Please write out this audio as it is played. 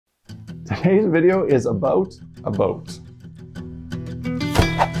Today's video is about a boat. He's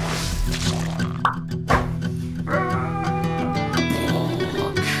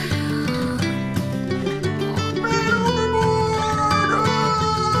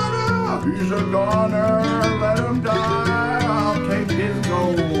a goner, let him die, I'll take his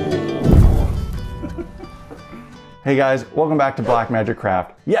gold. Hey guys, welcome back to Black Magic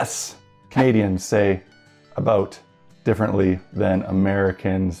Craft. Yes, Canadians say about differently than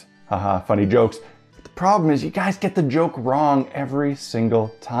Americans. Haha, funny jokes. But the problem is you guys get the joke wrong every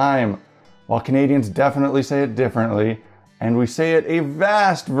single time. While Canadians definitely say it differently, and we say it a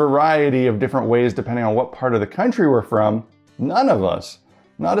vast variety of different ways depending on what part of the country we're from, none of us,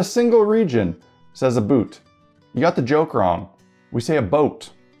 not a single region, says a boot. You got the joke wrong. We say a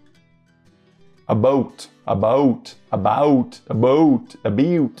boat. A boat, a boat, about, a boat, a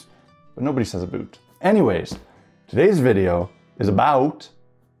butte. But nobody says a boot. Anyways, today's video is about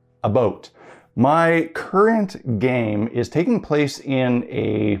a boat. My current game is taking place in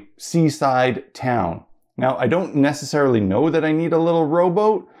a seaside town. Now, I don't necessarily know that I need a little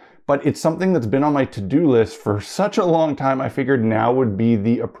rowboat, but it's something that's been on my to-do list for such a long time, I figured now would be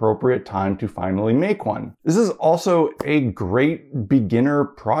the appropriate time to finally make one. This is also a great beginner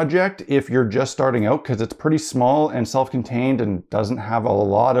project if you're just starting out because it's pretty small and self-contained and doesn't have a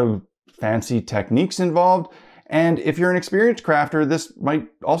lot of fancy techniques involved. And if you're an experienced crafter, this might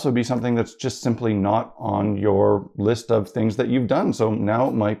also be something that's just simply not on your list of things that you've done. So now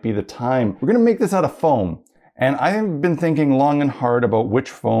might be the time. We're gonna make this out of foam. And I have been thinking long and hard about which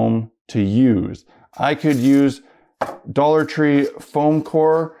foam to use. I could use Dollar Tree foam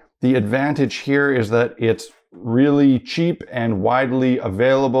core. The advantage here is that it's really cheap and widely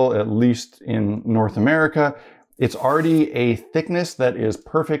available, at least in North America. It's already a thickness that is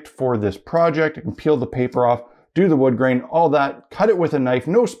perfect for this project. You can peel the paper off, do the wood grain, all that, cut it with a knife,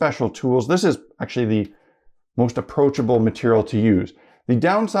 no special tools. This is actually the most approachable material to use. The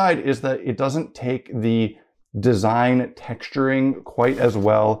downside is that it doesn't take the design texturing quite as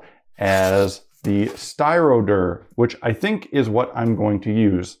well as the Styrodur, which I think is what I'm going to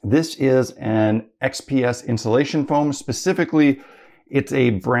use. This is an XPS insulation foam. Specifically, it's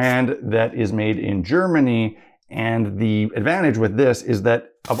a brand that is made in Germany. And the advantage with this is that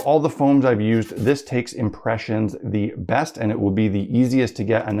of all the foams I've used, this takes impressions the best, and it will be the easiest to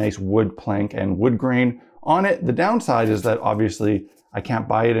get a nice wood plank and wood grain on it. The downside is that obviously I can't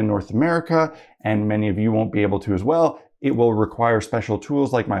buy it in North America, and many of you won't be able to as well. It will require special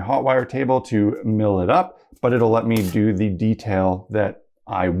tools like my hot wire table to mill it up, but it'll let me do the detail that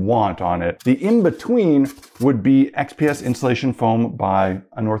I want on it. The in-between would be XPS insulation foam by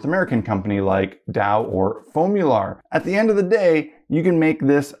a North American company like Dow or Foamular. At the end of the day, you can make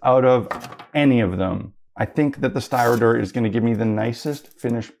this out of any of them. I think that the Styrodur is going to give me the nicest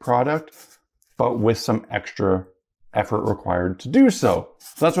finished product, but with some extra effort required to do so.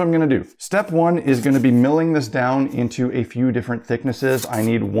 So that's what I'm going to do. Step one is going to be milling this down into a few different thicknesses. I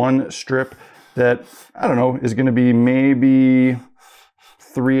need one strip that, I don't know, is going to be maybe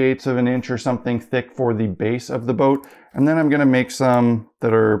 3/8 of an inch or something thick for the base of the boat. And then I'm going to make some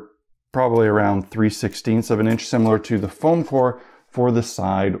that are probably around 3/16 of an inch, similar to the foam core for the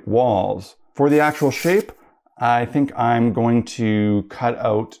side walls. For the actual shape, I think I'm going to cut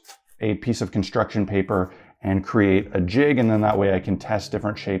out a piece of construction paper and create a jig, and then that way I can test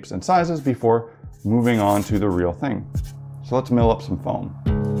different shapes and sizes before moving on to the real thing. So let's mill up some foam.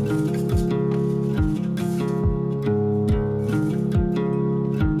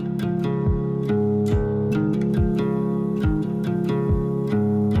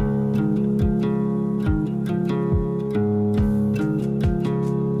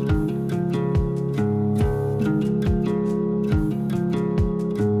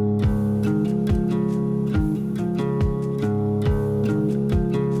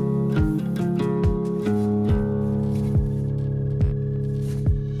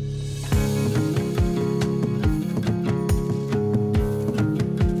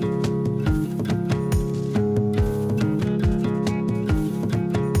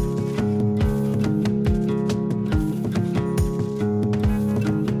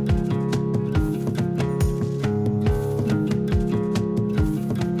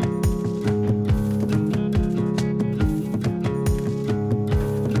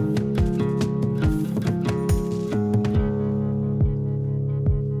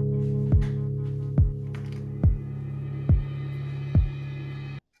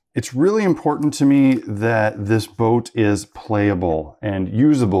 It's really important to me that this boat is playable and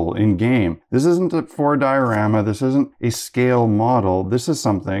usable in game. This isn't for a diorama, this isn't a scale model, this is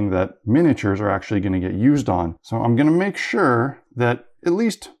something that miniatures are actually going to get used on. So I'm going to make sure that at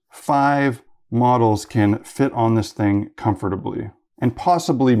least 5 models can fit on this thing comfortably, and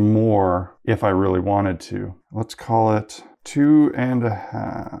possibly more if I really wanted to. Let's call it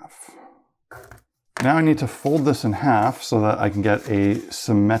 2.5. Now I need to fold this in half so that I can get a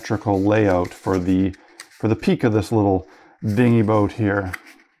symmetrical layout for the peak of this little dinghy boat here.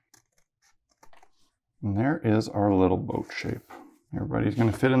 And there is our little boat shape. Everybody's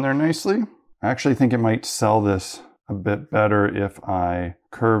gonna fit in there nicely. I actually think it might sell this a bit better if I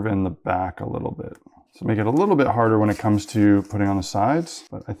curve in the back a little bit. So make it a little bit harder when it comes to putting on the sides,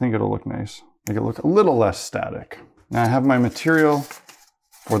 but I think it'll look nice. Make it look a little less static. Now I have my material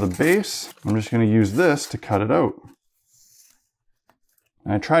for the base. I'm just gonna use this to cut it out.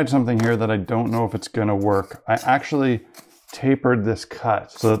 And I tried something here that I don't know if it's gonna work. I actually tapered this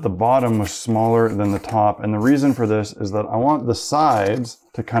cut so that the bottom was smaller than the top. And the reason for this is that I want the sides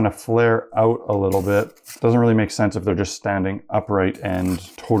to kind of flare out a little bit. It doesn't really make sense if they're just standing upright and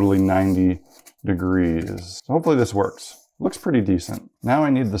totally 90 degrees. So hopefully this works. Looks pretty decent. Now I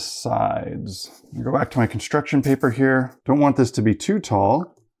need the sides. I go back to my construction paper here. Don't want this to be too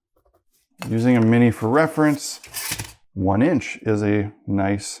tall. Using a mini for reference, 1 inch is a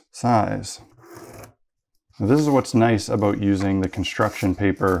nice size. Now this is what's nice about using the construction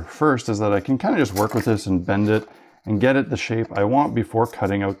paper first, is that I can kind of just work with this and bend it and get it the shape I want before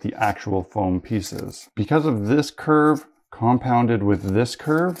cutting out the actual foam pieces. Because of this curve compounded with this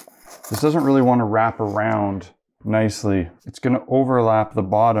curve, this doesn't really want to wrap around nicely. It's going to overlap the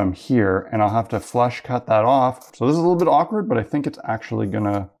bottom here, and I'll have to flush cut that off. So this is a little bit awkward, but I think it's actually going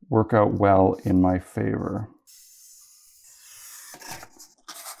to work out well in my favor.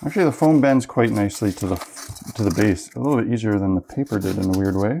 Actually, the foam bends quite nicely to the base, a little bit easier than the paper did in a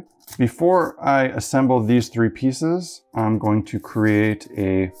weird way. Before I assemble these 3 pieces, I'm going to create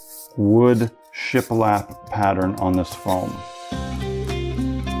a wood shiplap pattern on this foam.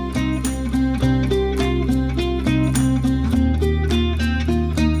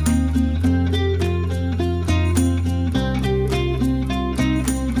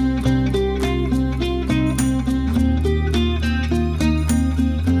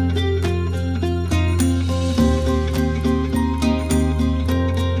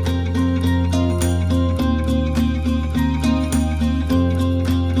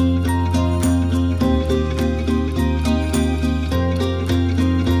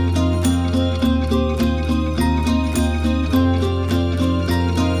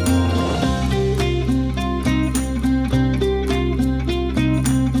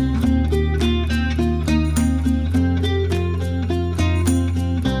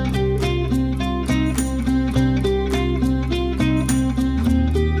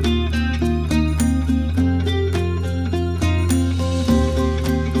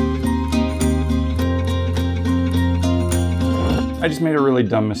 I just made a really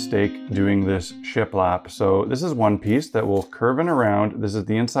dumb mistake doing this shiplap. So this is one piece that will curve in around. This is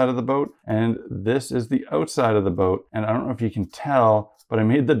the inside of the boat, and this is the outside of the boat. And I don't know if you can tell, but I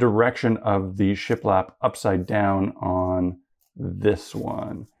made the direction of the shiplap upside down on this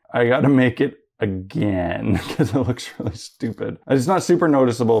one. I got to make it again because it looks really stupid. It's not super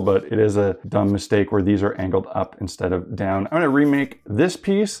noticeable, but it is a dumb mistake where these are angled up instead of down. I'm going to remake this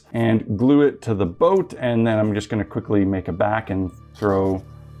piece and glue it to the boat, and then I'm just going to quickly make a back and throw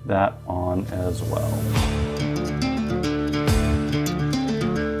that on as well.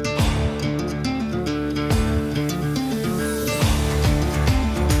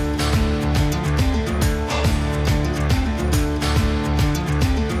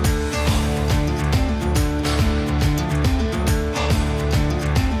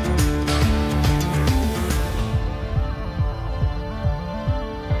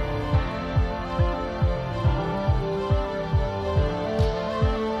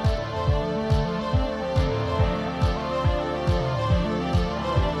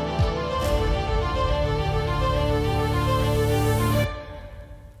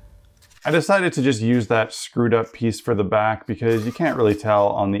 I decided to just use that screwed up piece for the back because you can't really tell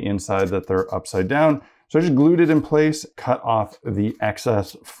on the inside that they're upside down. So I just glued it in place, cut off the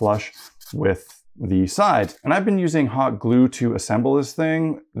excess flush with the sides. And I've been using hot glue to assemble this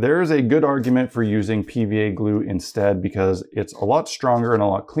thing. There's a good argument for using PVA glue instead because it's a lot stronger and a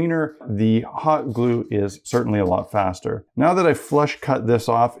lot cleaner. The hot glue is certainly a lot faster. Now that I flush cut this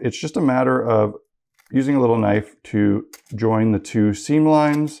off, it's just a matter of using a little knife to join the 2 seam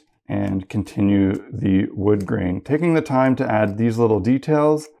lines and continue the wood grain. Taking the time to add these little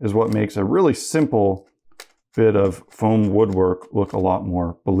details is what makes a really simple bit of foam woodwork look a lot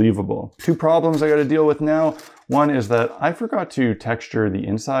more believable. Two problems I got to deal with now. One is that I forgot to texture the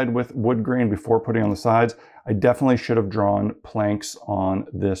inside with wood grain before putting on the sides. I definitely should have drawn planks on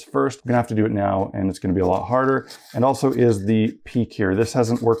this first. I'm gonna have to do it now and it's gonna be a lot harder. And also is the peak here. This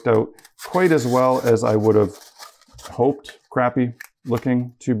hasn't worked out quite as well as I would have hoped. Crappy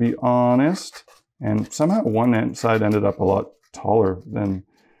looking, to be honest. And somehow one side ended up a lot taller than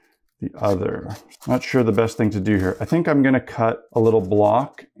the other. Not sure the best thing to do here. I think I'm gonna cut a little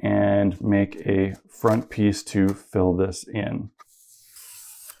block and make a front piece to fill this in.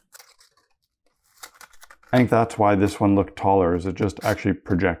 I think that's why this one looked taller, is it just actually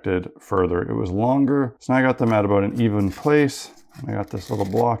projected further. It was longer. So now I got them at about an even place. I got this little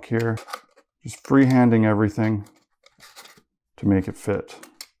block here, just freehanding everything to make it fit.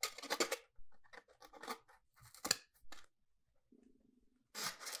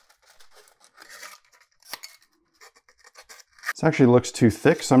 This actually looks too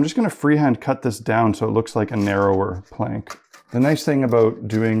thick, so I'm just gonna freehand cut this down so it looks like a narrower plank. The nice thing about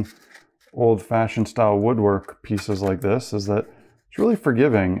doing old-fashioned style woodwork pieces like this is that it's really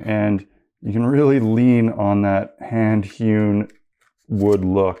forgiving and you can really lean on that hand-hewn wood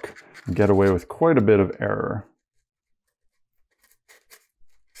look and get away with quite a bit of error.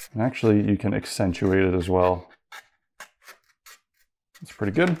 And actually you can accentuate it as well. That's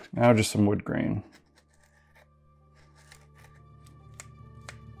pretty good. Now just some wood grain.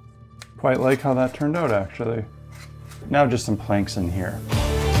 Quite like how that turned out actually. Now just some planks in here.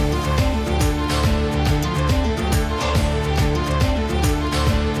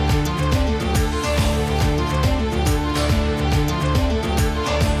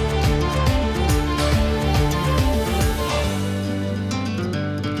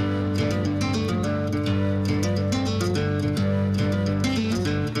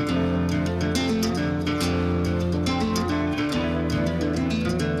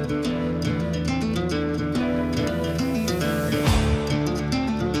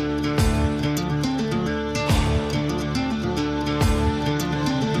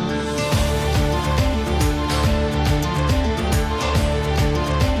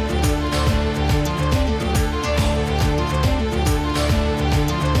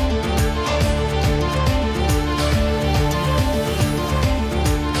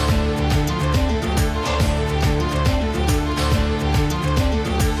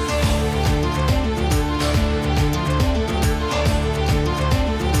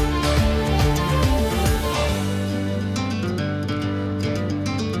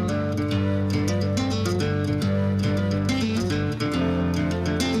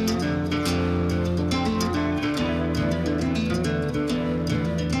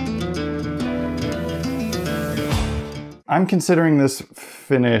 I'm considering this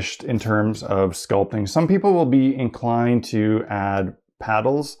finished in terms of sculpting. Some people will be inclined to add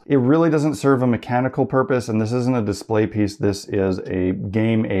paddles. It really doesn't serve a mechanical purpose, and this isn't a display piece. This is a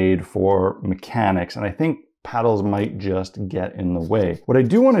game aid for mechanics, and I think paddles might just get in the way. What I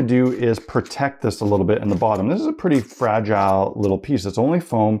do want to do is protect this a little bit in the bottom. This is a pretty fragile little piece. It's only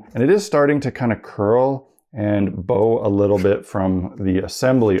foam, and it is starting to kind of curl and bow a little bit from the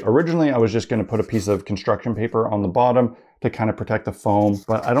assembly. Originally, I was just going to put a piece of construction paper on the bottom to kind of protect the foam,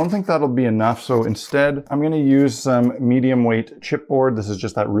 but I don't think that'll be enough. So instead, I'm going to use some medium weight chipboard. This is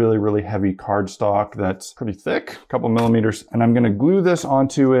just that really, really heavy cardstock that's pretty thick, a couple millimeters. And I'm going to glue this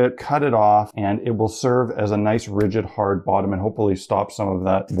onto it, cut it off, and it will serve as a nice rigid hard bottom and hopefully stop some of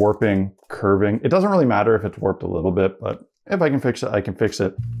that warping, curving. It doesn't really matter if it's warped a little bit, but if I can fix it, I can fix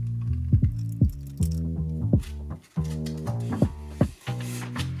it.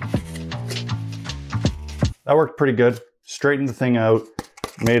 That worked pretty good. Straightened the thing out,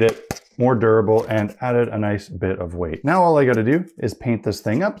 made it more durable, and added a nice bit of weight. Now all I gotta do is paint this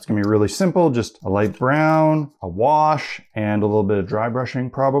thing up. It's gonna be really simple, just a light brown, a wash, and a little bit of dry brushing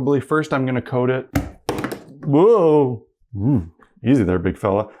probably. First I'm gonna coat it. Whoa! Easy there, big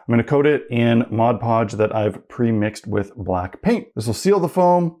fella. I'm gonna coat it in Mod Podge that I've pre-mixed with black paint. This will seal the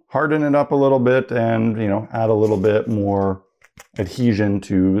foam, harden it up a little bit, and add a little bit more adhesion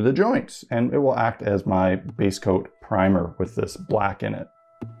to the joints, and it will act as my base coat primer with this black in it.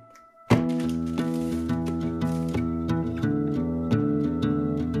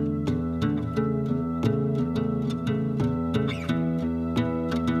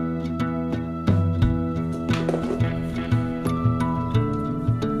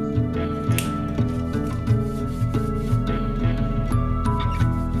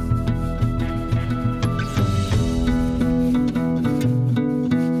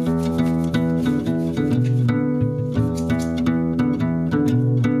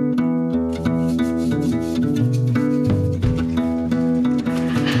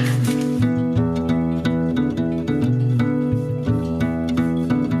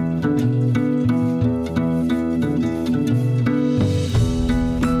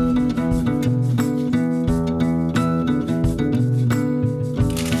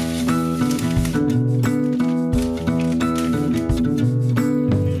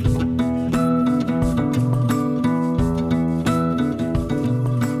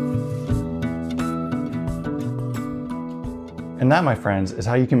 And that, my friends, is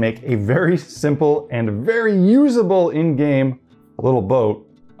how you can make a very simple and very usable in-game little boat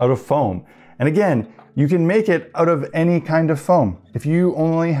out of foam. And again, you can make it out of any kind of foam. If you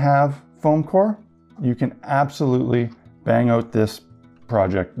only have foam core, you can absolutely bang out this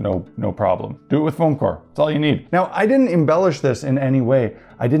project, no problem. Do it with foam core, that's all you need. Now, I didn't embellish this in any way.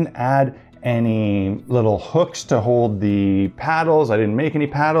 I didn't add any little hooks to hold the paddles. I didn't make any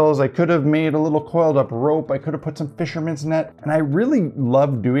paddles. I could have made a little coiled up rope. I could have put some fisherman's net. And I really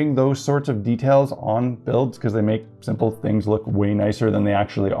love doing those sorts of details on builds because they make simple things look way nicer than they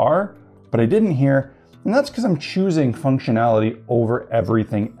actually are. But I didn't here, and that's because I'm choosing functionality over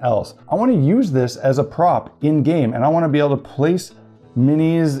everything else. I want to use this as a prop in game, and I want to be able to place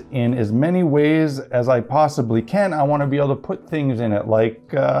minis in as many ways as I possibly can. I want to be able to put things in it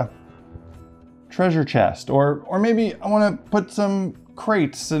like treasure chest, or maybe I want to put some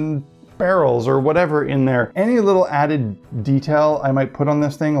crates and barrels or whatever in there. Any little added detail I might put on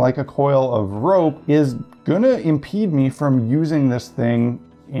this thing, like a coil of rope, is gonna impede me from using this thing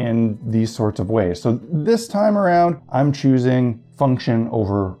in these sorts of ways. So this time around, I'm choosing function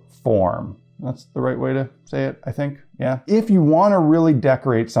over form. That's the right way to say it, I think, yeah. If you wanna really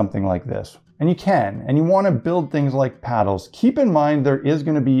decorate something like this, and you can, and you wanna build things like paddles, keep in mind there is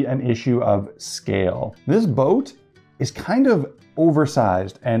gonna be an issue of scale. This boat is kind of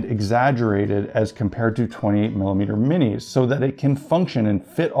oversized and exaggerated as compared to 28mm minis so that it can function and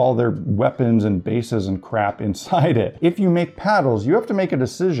fit all their weapons and bases and crap inside it. If you make paddles, you have to make a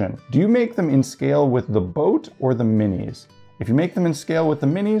decision. Do you make them in scale with the boat or the minis? If you make them in scale with the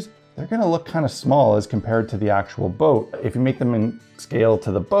minis, they're gonna look kind of small as compared to the actual boat. If you make them in scale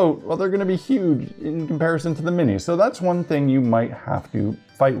to the boat, well, they're gonna be huge in comparison to the minis. So that's one thing you might have to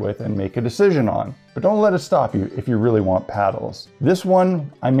fight with and make a decision on. But don't let it stop you if you really want paddles. This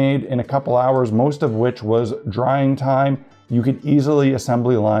one I made in a couple hours, most of which was drying time. You could easily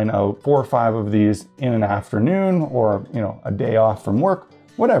assembly line out 4 or 5 of these in an afternoon or, you know, a day off from work,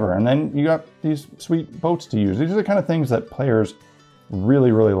 whatever. And then you got these sweet boats to use. These are the kind of things that players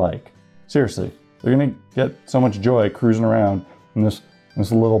really like. Seriously, they're gonna get so much joy cruising around in this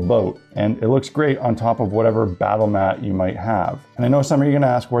little boat, and it looks great on top of whatever battle mat you might have. And I know some of you are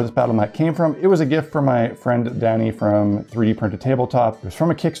gonna ask where this battle mat came from. It was a gift from my friend Danny from 3D Printed Tabletop. It was from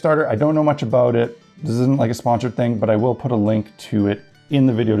a Kickstarter. I don't know much about it. This isn't like a sponsored thing, but I will put a link to it in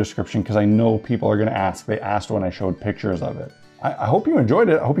the video description because I know people are gonna ask. They asked when I showed pictures of it. I hope you enjoyed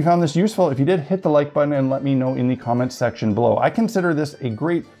it. I hope you found this useful. If you did, hit the like button and let me know in the comments section below. I consider this a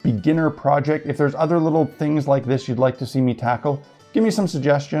great beginner project. If there's other little things like this you'd like to see me tackle, give me some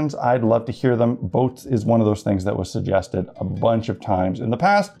suggestions. I'd love to hear them. Boats is one of those things that was suggested a bunch of times in the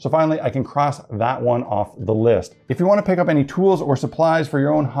past. So finally, I can cross that one off the list. If you want to pick up any tools or supplies for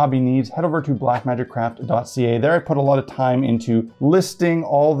your own hobby needs, head over to blackmagicraft.ca. There I put a lot of time into listing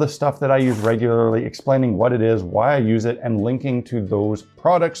all the stuff that I use regularly, explaining what it is, why I use it, and linking to those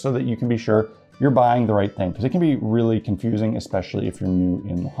products so that you can be sure you're buying the right thing, because it can be really confusing, especially if you're new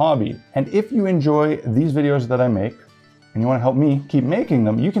in the hobby. And if you enjoy these videos that I make, and you want to help me keep making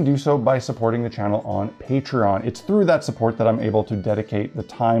them, you can do so by supporting the channel on Patreon. It's through that support that I'm able to dedicate the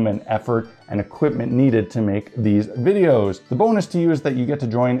time and effort and equipment needed to make these videos. The bonus to you is that you get to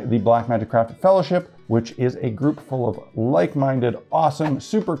join the Blackmagic Craft Fellowship, which is a group full of like-minded, awesome,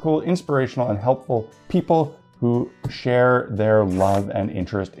 super cool, inspirational, and helpful people who share their love and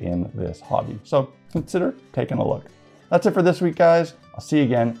interest in this hobby. So consider taking a look. That's it for this week, guys. I'll see you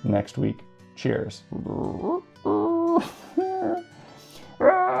again next week. Cheers.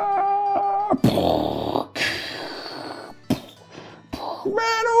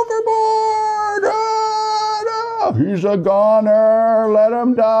 Man overboard! Ah, no. He's a goner. Let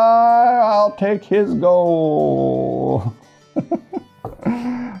him die. I'll take his goal.